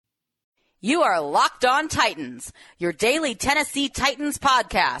You are Locked On Titans, your daily Tennessee Titans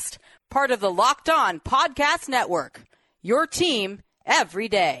podcast, part of the Locked On Podcast Network, your team every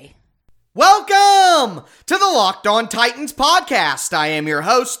day. Welcome to the Locked On Titans podcast. I am your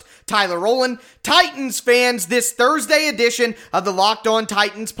host, Tyler Rowland. Titans fans, this Thursday edition of the Locked On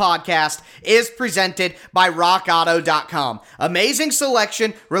Titans podcast is presented by RockAuto.com. Amazing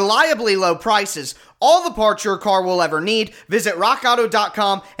selection, reliably low prices, all the parts your car will ever need. Visit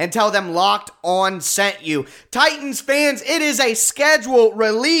RockAuto.com and tell them Locked On sent you. Titans fans, it is a schedule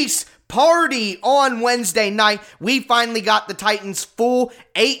release party on Wednesday night. We finally got the Titans' full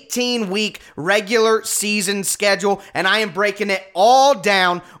 18-week regular season schedule, and I am breaking it all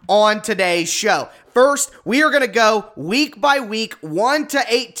down on today's show. First, we are going to go week by week, 1 to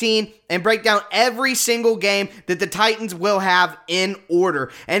 18, and break down every single game that the Titans will have in order.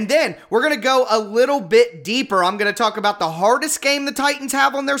 And then we're going to go a little bit deeper. I'm going to talk about the hardest game the Titans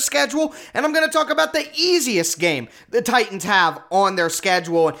have on their schedule, and I'm going to talk about the easiest game the Titans have on their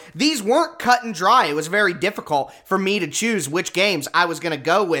schedule. These weren't cut and dry. It was very difficult for me to choose which games I was going to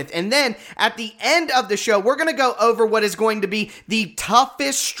go with. And then at the end of the show, we're going to go over what is going to be the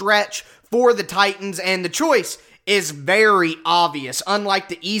toughest stretch for the Titans, and the choice is very obvious. Unlike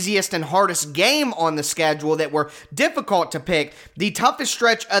the easiest and hardest game on the schedule that were difficult to pick, the toughest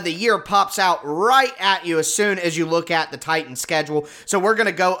stretch of the year pops out right at you as soon as you look at the Titans schedule. So we're going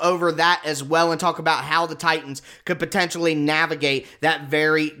to go over that as well and talk about how the Titans could potentially navigate that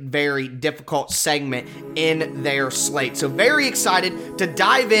very, very difficult segment in their slate. So very excited to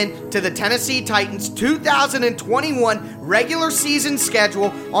dive into the Tennessee Titans 2021 regular season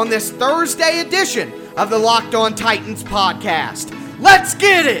schedule on this Thursday edition of the Locked On Titans podcast. Let's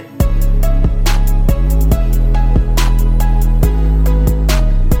get it!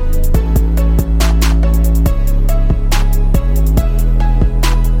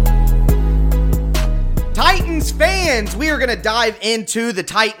 Titans fans, we are going to dive into the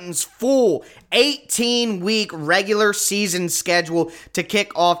Titans' full 18-week regular season schedule to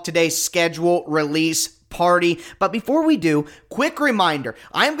kick off today's schedule release party. But before we do, quick reminder,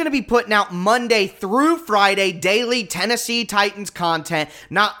 I'm going to be putting out Monday through Friday daily Tennessee Titans content,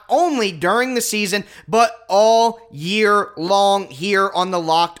 not only during the season, but all year long here on the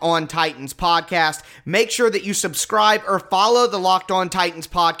Locked On Titans podcast. Make sure that you subscribe or follow the Locked On Titans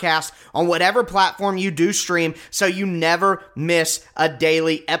podcast on whatever platform you do stream so you never miss a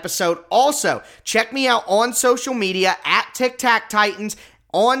daily episode. Also, check me out on social media at Tic Tac Titans,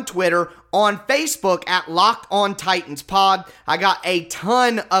 on Twitter, on Facebook at Locked On Titans Pod. I got a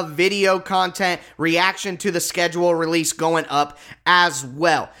ton of video content, reaction to the schedule release going up as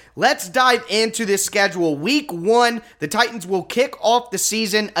well. Let's dive into this schedule. Week 1, the Titans will kick off the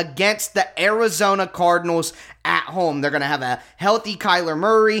season against the Arizona Cardinals at home. They're going to have a healthy Kyler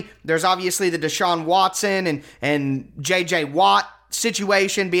Murray. There's obviously the Deshaun Watson and J.J. Watt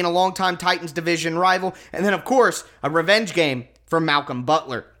situation, being a longtime Titans division rival. And then, of course, a revenge game for Malcolm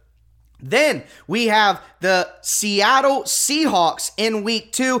Butler. Then we have the Seattle Seahawks in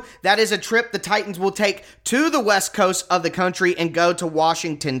week 2. That is a trip the Titans will take to the west coast of the country and go to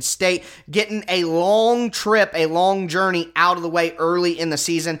Washington State, getting a long trip, a long journey out of the way early in the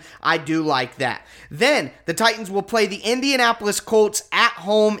season. I do like that. Then the Titans will play the Indianapolis Colts at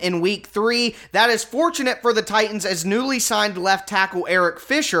home in week 3. That is fortunate for the Titans as newly signed left tackle Eric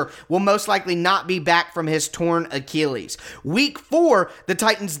Fisher will most likely not be back from his torn Achilles. Week 4, the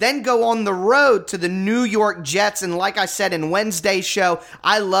Titans then go on the road to the New York Jets, and like I said in Wednesday's show,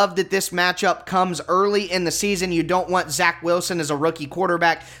 I love that this matchup comes early in the season. You don't want Zach Wilson as a rookie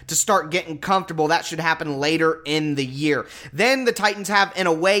quarterback to start getting comfortable. That should happen later in the year. Then the Titans have an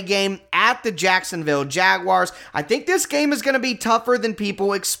away game at the Jacksonville Jaguars. I think this game is going to be tougher than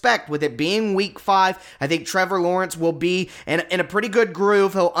people expect. With it being week 5, I think Trevor Lawrence will be in a pretty good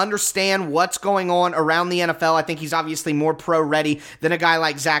groove. He'll understand what's going on around the NFL. I think he's obviously more pro-ready than a guy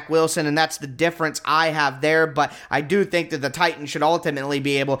like Zach Wilson, and that's the difference I have there. But I do think that the Titans should ultimately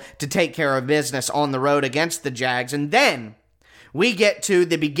be able to take care of business on the road against the Jags. And then we get to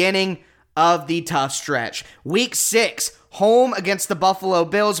the beginning of the tough stretch. Week 6, home against the Buffalo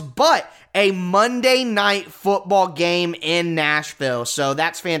Bills, but a Monday night football game in Nashville. So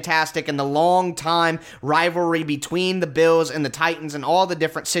that's fantastic. And the long time rivalry between the Bills and the Titans and all the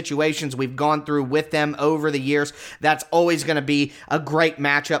different situations we've gone through with them over the years, that's always going to be a great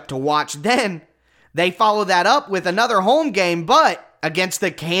matchup to watch. Then they follow that up with another home game, but against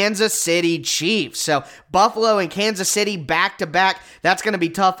the Kansas City Chiefs. So Buffalo and Kansas City back-to-back. That's going to be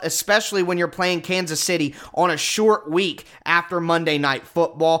tough, especially when you're playing Kansas City on a short week after Monday Night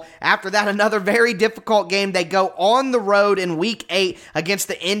Football. After that, another very difficult game. They go on the road in Week 8 against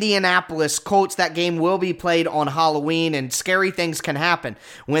the Indianapolis Colts. That game will be played on Halloween, and scary things can happen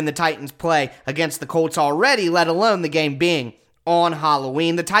when the Titans play against the Colts already, let alone the game being on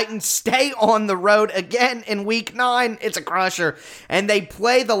Halloween. The Titans stay on the road again in Week 9. It's a crusher. And they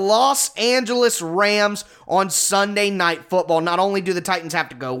play the Los Angeles Rams on Sunday Night Football. Not only do the Titans have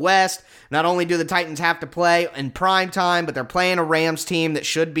to go west, not only do the Titans have to play in prime time, but they're playing a Rams team that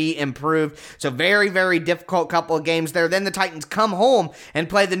should be improved. So very, very difficult couple of games there. Then the Titans come home and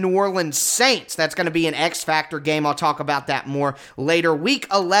play the New Orleans Saints. That's going to be an X-Factor game. I'll talk about that more later. Week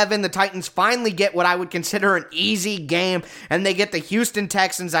 11, the Titans finally get what I would consider an easy game, and they get the Houston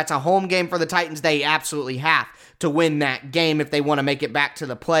Texans. That's a home game for the Titans. They absolutely have to win that game if they want to make it back to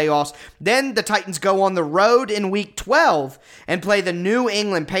the playoffs. Then the Titans go on the road in Week 12 and play the New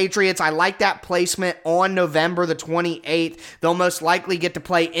England Patriots. I like that placement on November the 28th. They'll most likely get to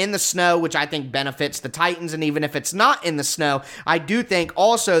play in the snow, which I think benefits the Titans. And even if it's not in the snow, I do think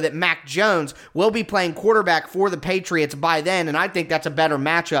also that Mac Jones will be playing quarterback for the Patriots by then, and I think that's a better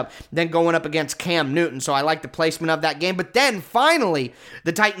matchup than going up against Cam Newton. So I like the placement of that game. But then finally,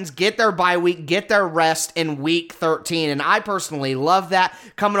 the Titans get their bye week, get their rest in Week 13, and I personally love that.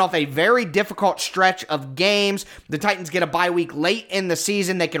 Coming off a very difficult stretch of games, the Titans get a bye week late in the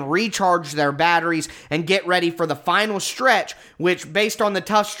season. They can recharge their batteries and get ready for the final stretch, which, based on the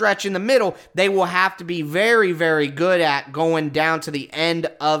tough stretch in the middle, they will have to be very, very good at going down to the end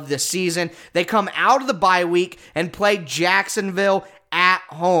of the season. They come out of the bye week and play Jacksonville at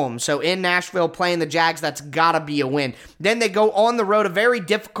home. So in Nashville playing the Jags, that's got to be a win. Then they go on the road, a very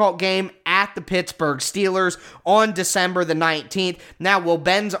difficult game at the Pittsburgh Steelers on December the 19th. Now, will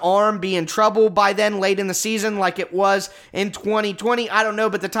Ben's arm be in trouble by then late in the season like it was in 2020? I don't know,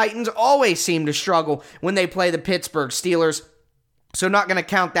 but the Titans always seem to struggle when they play the Pittsburgh Steelers. So not going to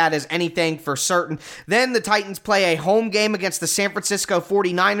count that as anything for certain. Then the Titans play a home game against the San Francisco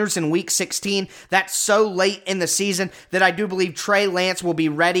 49ers in Week 16. That's so late in the season that I do believe Trey Lance will be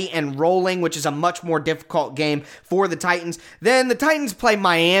ready and rolling, which is a much more difficult game for the Titans. Then the Titans play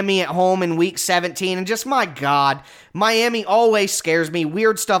Miami at home in Week 17, and just, my God, Miami always scares me.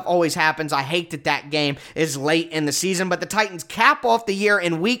 Weird stuff always happens. I hate that that game is late in the season, but the Titans cap off the year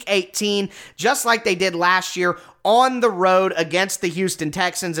in Week 18, just like they did last year, on the road against the Houston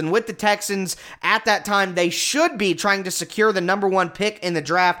Texans. And with the Texans at that time, they should be trying to secure the number 1 pick in the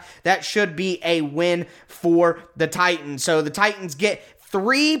draft. That should be a win for the Titans. So the Titans get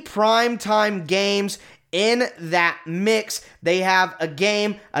 3 primetime games in that mix. They have a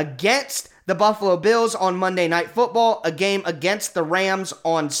game against the Buffalo Bills on Monday Night Football, a game against the Rams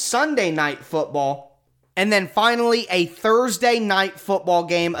on Sunday Night Football, and then finally, a Thursday night football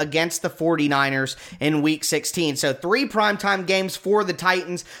game against the 49ers in Week 16. So 3 primetime games for the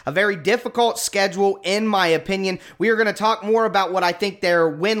Titans. A very difficult schedule, in my opinion. We are going to talk more about what I think their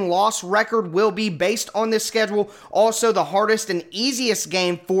win-loss record will be based on this schedule. Also, the hardest and easiest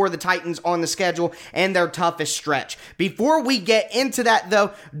game for the Titans on the schedule and their toughest stretch. Before we get into that,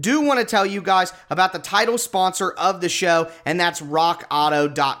 though, do want to tell you guys about the title sponsor of the show, and that's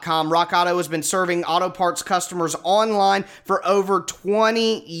RockAuto.com. Rock Auto has been serving auto parts customers online for over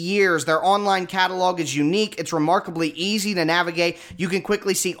 20 years. Their online catalog is unique. It's remarkably easy to navigate. You can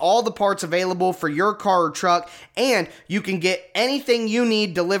quickly see all the parts available for your car or truck, and you can get anything you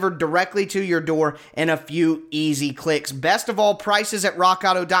need delivered directly to your door in a few easy clicks. Best of all, prices at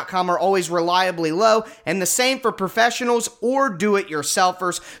RockAuto.com are always reliably low, and the same for professionals or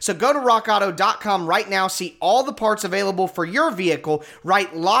do-it-yourselfers. So go to RockAuto.com right now, see all the parts available for your vehicle,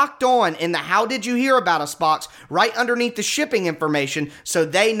 write Locked On in the How Did You Hear About Us box right underneath the shipping information so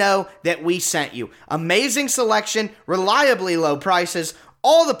they know that we sent you. Amazing selection, reliably low prices,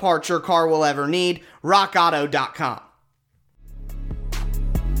 all the parts your car will ever need. RockAuto.com.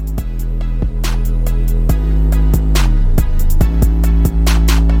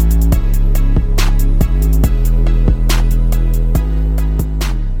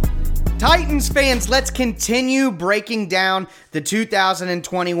 Titans fans, let's continue breaking down the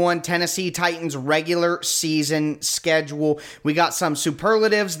 2021 Tennessee Titans regular season schedule. We got some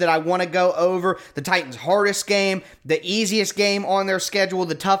superlatives that I want to go over. The Titans' hardest game, the easiest game on their schedule,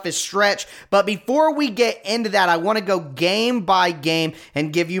 the toughest stretch. But before we get into that, I want to go game by game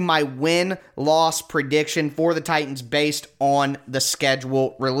and give you my win-loss prediction for the Titans based on the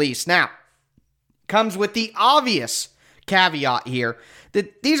schedule release. Now, comes with the obvious caveat here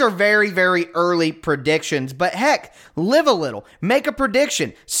that these are very, very early predictions, but heck, live a little, make a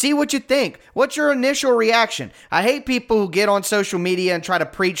prediction, see what you think. What's your initial reaction? I hate people who get on social media and try to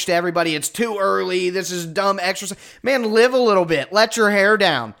preach to everybody, it's too early, this is dumb exercise. Man, live a little bit, let your hair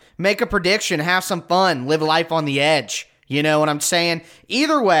down, make a prediction, have some fun, live life on the edge. You know what I'm saying?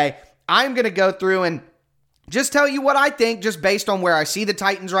 Either way, I'm going to go through and just tell you what I think, just based on where I see the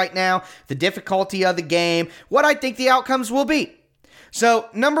Titans right now, the difficulty of the game, what I think the outcomes will be. So,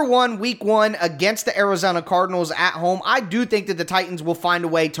 number one, week one against the Arizona Cardinals at home, I do think that the Titans will find a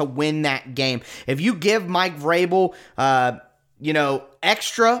way to win that game. If you give Mike Vrabel,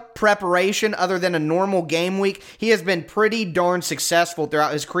 extra preparation other than a normal game week, he has been pretty darn successful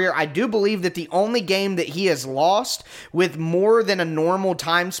throughout his career. I do believe that the only game that he has lost with more than a normal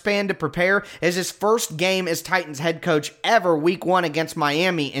time span to prepare is his first game as Titans head coach ever, week one against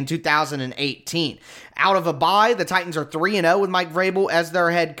Miami in 2018. Out of a bye, the Titans are 3-0 with Mike Vrabel as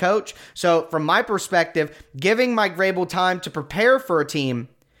their head coach. So from my perspective, giving Mike Vrabel time to prepare for a team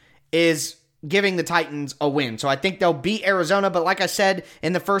is giving the Titans a win. So I think they'll beat Arizona, but like I said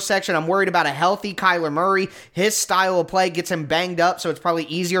in the first section, I'm worried about a healthy Kyler Murray. His style of play gets him banged up, so it's probably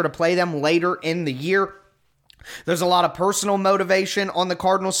easier to play them later in the year. There's a lot of personal motivation on the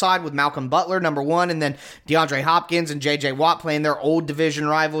Cardinals side with Malcolm Butler, number one, and then DeAndre Hopkins and J.J. Watt playing their old division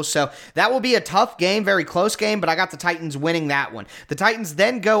rivals. So that will be a tough game, very close game, but I got the Titans winning that one. The Titans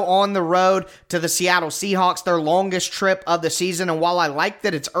then go on the road to the Seattle Seahawks, their longest trip of the season, and while I like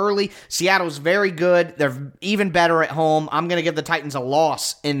that it's early, Seattle's very good. They're even better at home. I'm going to give the Titans a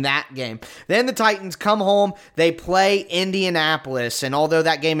loss in that game. Then the Titans come home. They play Indianapolis, and although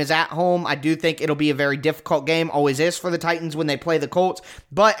that game is at home, I do think it'll be a very difficult game. Always is for the Titans when they play the Colts.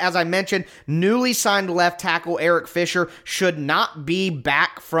 But as I mentioned, newly signed left tackle Eric Fisher should not be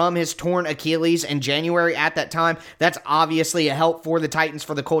back from his torn Achilles in January at that time. That's obviously a help for the Titans,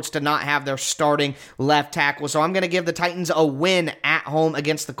 for the Colts to not have their starting left tackle. So I'm going to give the Titans a win at home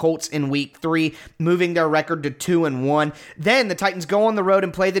against the Colts in week 3, moving their record to 2-1. Then the Titans go on the road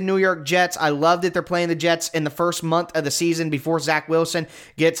and play the New York Jets. I love that they're playing the Jets in the first month of the season before Zach Wilson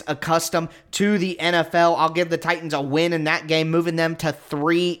gets accustomed to the NFL. I'll give the Titans a win in that game, moving them to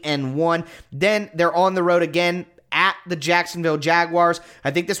 3-1. Then they're on the road again at the Jacksonville Jaguars.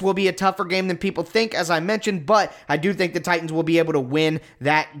 I think this will be a tougher game than people think, as I mentioned, but I do think the Titans will be able to win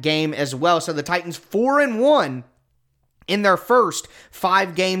that game as well. So the Titans 4-1 in their first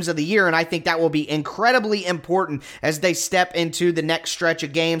 5 games of the year, and I think that will be incredibly important as they step into the next stretch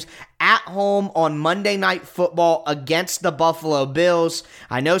of games at home on Monday Night Football against the Buffalo Bills.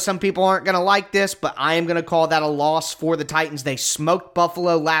 I know some people aren't going to like this, but I am going to call that a loss for the Titans. They smoked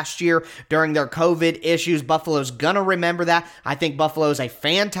Buffalo last year during their COVID issues. Buffalo's going to remember that. I think Buffalo is a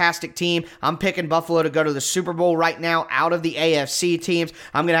fantastic team. I'm picking Buffalo to go to the Super Bowl right now out of the AFC teams.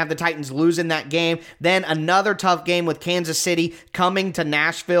 I'm going to have the Titans losing that game. Then another tough game with Kansas City coming to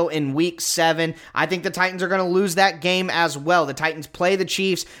Nashville in week 7. I think the Titans are going to lose that game as well. The Titans play the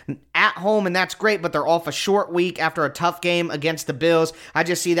Chiefs at home, and that's great, but they're off a short week after a tough game against the Bills. I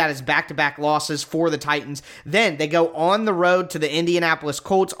just see that as back-to-back losses for the Titans. Then they go on the road to the Indianapolis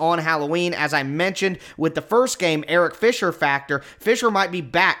Colts on Halloween. As I mentioned with the first game, Eric Fisher factor. Fisher might be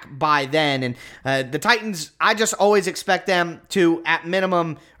back by then, and the Titans, I just always expect them to, at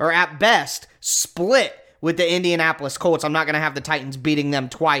minimum, or at best, split with the Indianapolis Colts. I'm not going to have the Titans beating them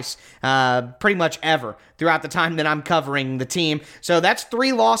twice, pretty much ever, throughout the time that I'm covering the team. So that's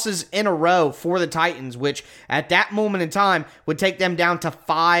 3 losses in a row for the Titans, which at that moment in time would take them down to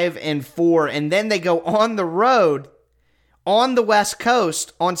 5-4. And then they go on the road on the West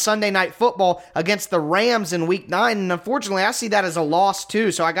Coast on Sunday Night Football against the Rams in Week 9, and unfortunately, I see that as a loss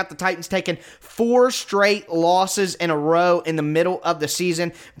too, so I got the Titans taking 4 straight losses in a row in the middle of the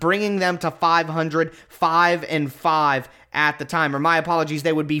season, bringing them to 500, 5-5 at the time, or my apologies,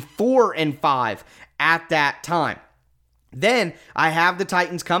 they would be 4-5 at that time. Then I have the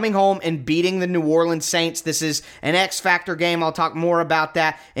Titans coming home and beating the New Orleans Saints. This is an X-Factor game. I'll talk more about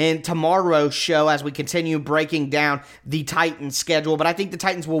that in tomorrow's show as we continue breaking down the Titans schedule. But I think the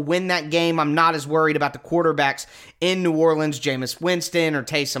Titans will win that game. I'm not as worried about the quarterbacks in New Orleans, Jameis Winston or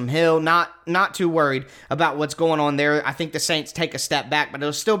Taysom Hill. Not too worried about what's going on there. I think the Saints take a step back, but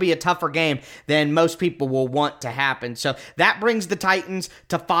it'll still be a tougher game than most people will want to happen. So that brings the Titans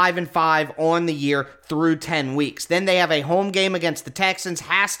to 5-5 on the year through 10 weeks. Then they have a a home game against the Texans,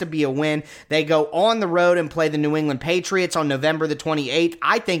 has to be a win. They go on the road and play the New England Patriots on November the 28th.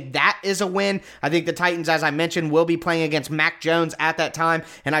 I think that is a win. I think the Titans, as I mentioned, will be playing against Mac Jones at that time,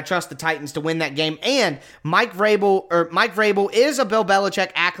 and I trust the Titans to win that game. And Mike Vrabel is a Bill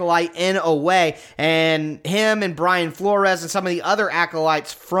Belichick acolyte in a way, and him and Brian Flores and some of the other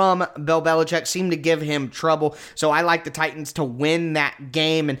acolytes from Bill Belichick seem to give him trouble. So I like the Titans to win that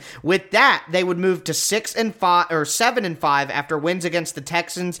game, and with that, they would move to 6-5 or 7-5 after wins against the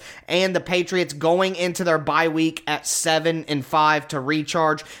Texans and the Patriots, going into their bye week at 7-5 to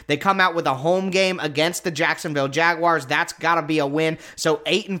recharge. They come out with a home game against the Jacksonville Jaguars. That's got to be a win. So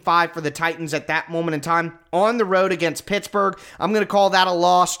 8-5 for the Titans at that moment in time. On the road against Pittsburgh, I'm going to call that a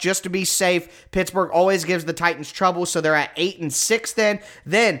loss just to be safe. Pittsburgh always gives the Titans trouble, so they're at 8-6 then.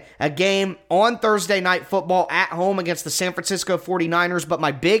 Then a game on Thursday Night Football at home against the San Francisco 49ers. But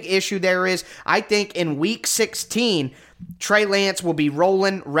my big issue there is I think in Week 16, Trey Lance will be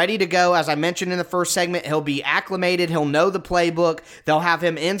rolling, ready to go. As I mentioned in the first segment, he'll be acclimated. He'll know the playbook. They'll have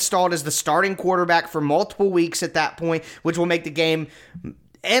him installed as the starting quarterback for multiple weeks at that point, which will make the game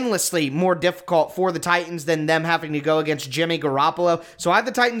endlessly more difficult for the Titans than them having to go against Jimmy Garoppolo. So I have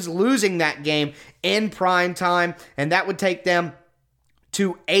the Titans losing that game in prime time, and that would take them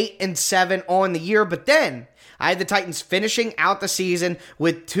to 8-7 on the year. But then I had the Titans finishing out the season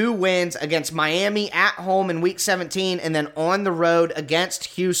with 2 wins against Miami at home in Week 17 and then on the road against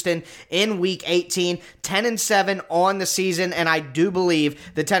Houston in Week 18, 10-7 on the season, and I do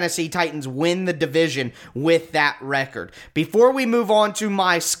believe the Tennessee Titans win the division with that record. Before we move on to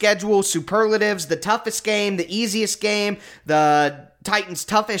my schedule superlatives, the toughest game, the easiest game, the Titans'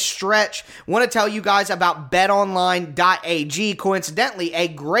 toughest stretch, want to tell you guys about betonline.ag. Coincidentally, a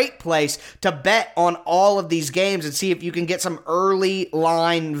great place to bet on all of these games and see if you can get some early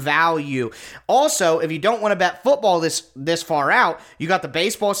line value. Also, if you don't want to bet football this far out, you got the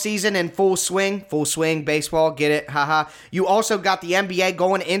baseball season in full swing baseball, get it, haha. You also got the NBA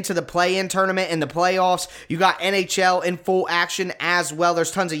going into the play-in tournament and the playoffs. You got NHL in full action as well.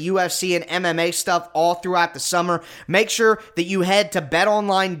 There's tons of UFC and MMA stuff all throughout the summer. Make sure that you head to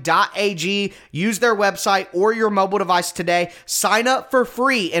betonline.ag, use their website or your mobile device today, sign up for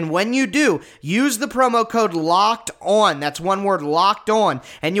free, and when you do, use the promo code LOCKEDON, that's one word, locked on,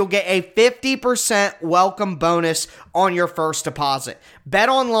 and you'll get a 50% welcome bonus on your first deposit.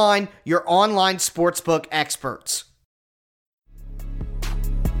 BetOnline, your online sportsbook experts.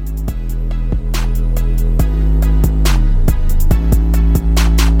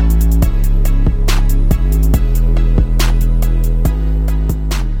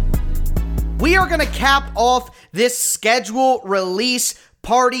 We are going to cap off this schedule release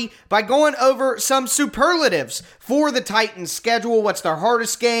party by going over some superlatives for the Titans' schedule. What's their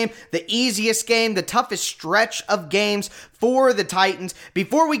hardest game, the easiest game, the toughest stretch of games for the Titans.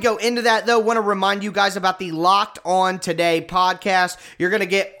 Before we go into that, though, I want to remind you guys about the Locked On Today podcast. You're going to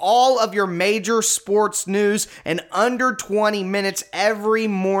get all of your major sports news in under 20 minutes every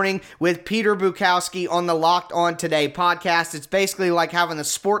morning with Peter Bukowski on the Locked On Today podcast. It's basically like having the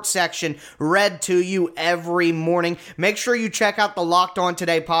sports section read to you every morning. Make sure you check out the Locked On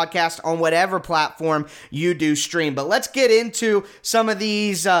Today podcast on whatever platform you do stream. But let's get into some of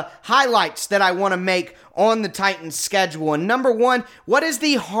these highlights that I want to make on the Titans' schedule. And number one, what is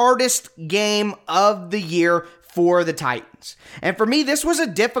the hardest game of the year for the Titans? And for me, this was a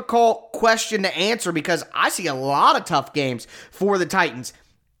difficult question to answer because I see a lot of tough games for the Titans.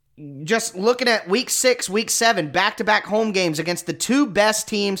 Just looking at Week 6, Week 7, back-to-back home games against the 2 best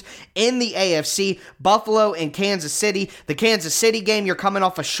teams in the AFC, Buffalo and Kansas City. The Kansas City game, you're coming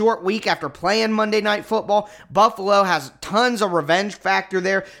off a short week after playing Monday Night Football. Buffalo has tons of revenge factor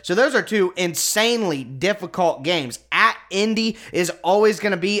there. So those are 2 insanely difficult games. At Indy is always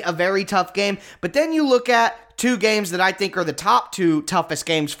going to be a very tough game. But then you look at 2 games that I think are the top 2 toughest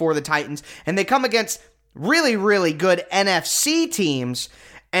games for the Titans, and they come against really, really good NFC teams.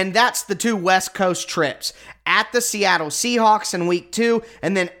 And that's the 2 West Coast trips. At the Seattle Seahawks in Week 2,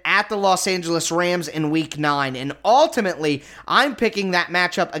 and then at the Los Angeles Rams in Week 9. And ultimately, I'm picking that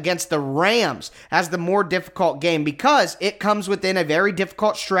matchup against the Rams as the more difficult game because it comes within a very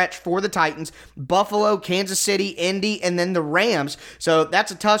difficult stretch for the Titans. Buffalo, Kansas City, Indy, and then the Rams. So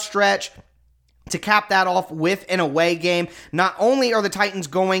that's a tough stretch to cap that off with an away game. Not only are the Titans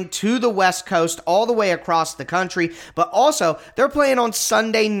going to the West Coast all the way across the country, but also they're playing on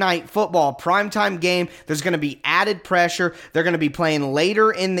Sunday Night Football, primetime game. There's going to be added pressure. They're going to be playing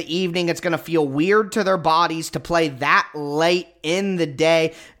later in the evening. It's going to feel weird to their bodies to play that late in the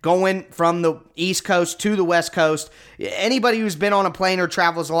day. going from the East Coast to the West Coast. Anybody who's been on a plane or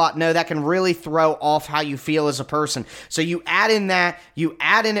travels a lot know that can really throw off how you feel as a person. So you add in that, you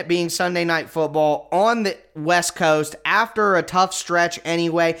add in it being Sunday Night Football on the West Coast after a tough stretch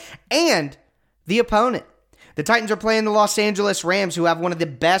anyway, and the opponent. The Titans are playing the Los Angeles Rams, who have one of the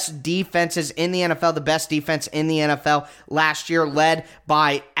best defenses in the NFL, the best defense in the NFL last year, led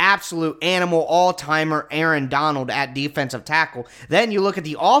by absolute animal all-timer Aaron Donald at defensive tackle. Then you look at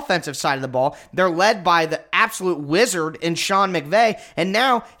the offensive side of the ball. They're led by the absolute wizard in Sean McVay, and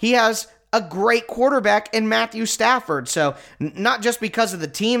now he has a great quarterback in Matthew Stafford. So not just because of the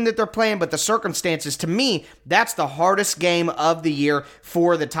team that they're playing, but the circumstances. To me, that's the hardest game of the year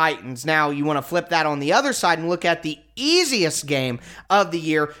for the Titans. Now, you want to flip that on the other side and look at the easiest game of the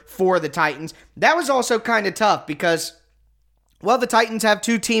year for the Titans. That was also kind of tough because, well, the Titans have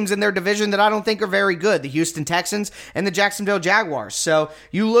two teams in their division that I don't think are very good, the Houston Texans and the Jacksonville Jaguars. So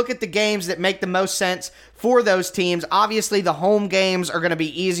you look at the games that make the most sense for those teams. Obviously, the home games are going to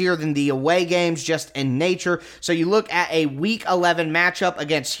be easier than the away games just in nature. So you look at a Week 11 matchup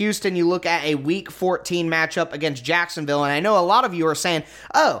against Houston. You look at a Week 14 matchup against Jacksonville. And I know a lot of you are saying,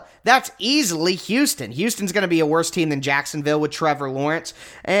 oh, that's easily Houston. Houston's going to be a worse team than Jacksonville with Trevor Lawrence.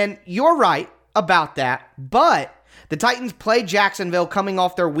 And you're right about that, but the Titans play Jacksonville coming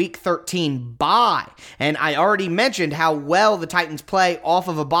off their Week 13 bye, and I already mentioned how well the Titans play off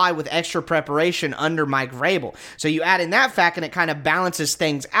of a bye with extra preparation under Mike Vrabel. So you add in that fact, and it kind of balances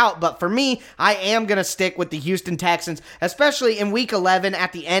things out. But for me, I am going to stick with the Houston Texans, especially in Week 11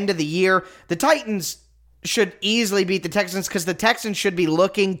 at the end of the year. The Titans should easily beat the Texans because the Texans should be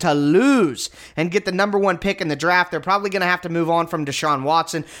looking to lose and get the number one pick in the draft. They're probably going to have to move on from Deshaun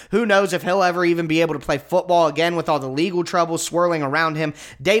Watson. Who knows if he'll ever even be able to play football again with all the legal trouble swirling around him.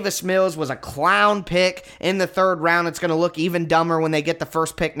 Davis Mills was a clown pick in the third round. It's going to look even dumber when they get the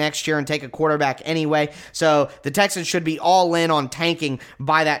first pick next year and take a quarterback anyway. So the Texans should be all in on tanking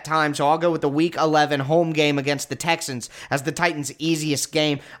by that time. So I'll go with the Week 11 home game against the Texans as the Titans' easiest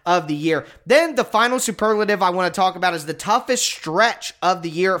game of the year. Then the final superlative I want to talk about is the toughest stretch of the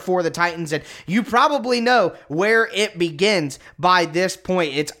year for the Titans, and you probably know where it begins by this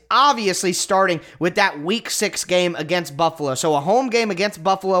point. It's obviously starting with that Week 6 game against Buffalo. So a home game against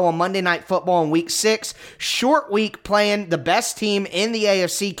Buffalo on Monday Night Football in Week 6. Short week playing the best team in the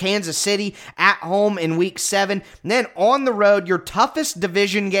AFC, Kansas City, at home in Week 7. And then on the road, your toughest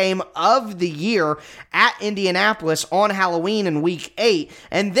division game of the year at Indianapolis on Halloween in Week 8.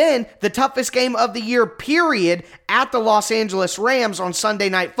 And then the toughest game of the year, period, at the Los Angeles Rams on Sunday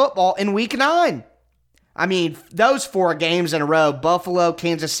Night Football in Week 9. I mean, those 4 games in a row, Buffalo,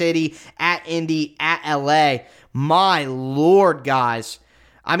 Kansas City, at Indy, at LA. My Lord, guys.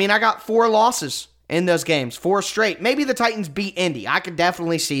 I mean, I got 4 losses in those games, 4 straight. Maybe the Titans beat Indy. I could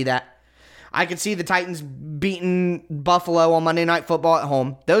definitely see that. I could see the Titans beating Buffalo on Monday Night Football at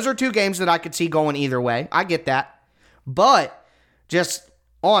home. Those are 2 games that I could see going either way. I get that. But just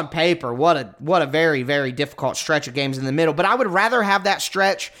on paper, what a very, very difficult stretch of games in the middle. But I would rather have that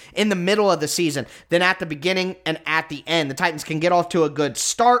stretch in the middle of the season than at the beginning and at the end. The Titans can get off to a good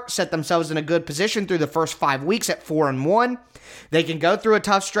start, set themselves in a good position through the first 5 weeks at 4-1. They can go through a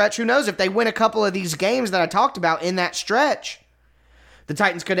tough stretch. Who knows, if they win a couple of these games that I talked about in that stretch, the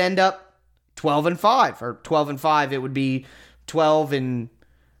Titans could end up 12-5, or 12-5. It would be 12-5,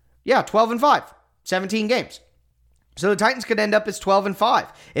 17 games. So the Titans could end up as 12-5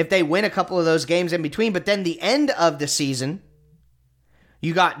 if they win a couple of those games in between. But then the end of the season,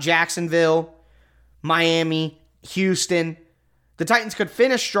 you got Jacksonville, Miami, Houston. The Titans could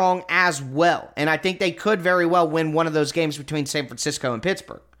finish strong as well. And I think they could very well win one of those games between San Francisco and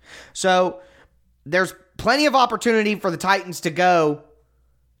Pittsburgh. So there's plenty of opportunity for the Titans to go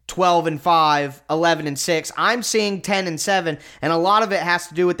 12-5, 11-6. I'm seeing 10-7, and a lot of it has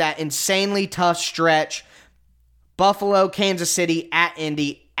to do with that insanely tough stretch. Buffalo, Kansas City, at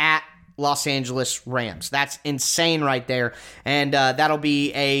Indy, at Los Angeles Rams. That's insane right there. And that'll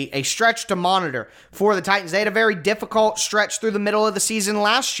be a stretch to monitor for the Titans. They had a very difficult stretch through the middle of the season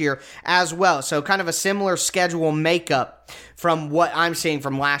last year as well. So kind of a similar schedule makeup from what I'm seeing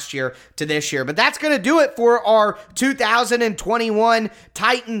from last year to this year. But that's going to do it for our 2021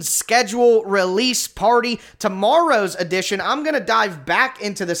 Titans schedule release party. Tomorrow's edition, I'm going to dive back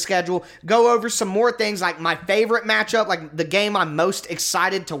into the schedule, go over some more things like my favorite matchup, like the game I'm most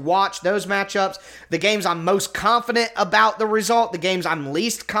excited to watch, those matchups, the games I'm most confident about the result, the games I'm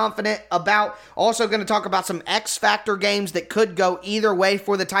least confident about. Also going to talk about some X Factor games that could go either way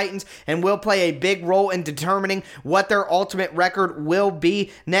for the Titans and will play a big role in determining what their ultimate record will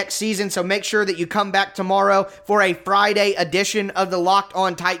be next season. So make sure that you come back tomorrow for a Friday edition of the Locked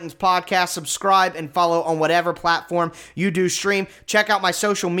On Titans podcast. Subscribe and follow on whatever platform you do stream. Check out my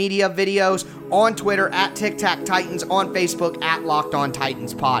social media videos on Twitter at Tic Tac Titans, on Facebook at Locked On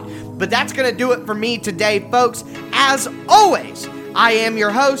Titans Pod. But that's going to do it for me today, folks. As always, I am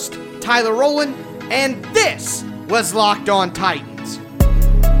your host, Tyler Rowland, and this was Locked On Titans.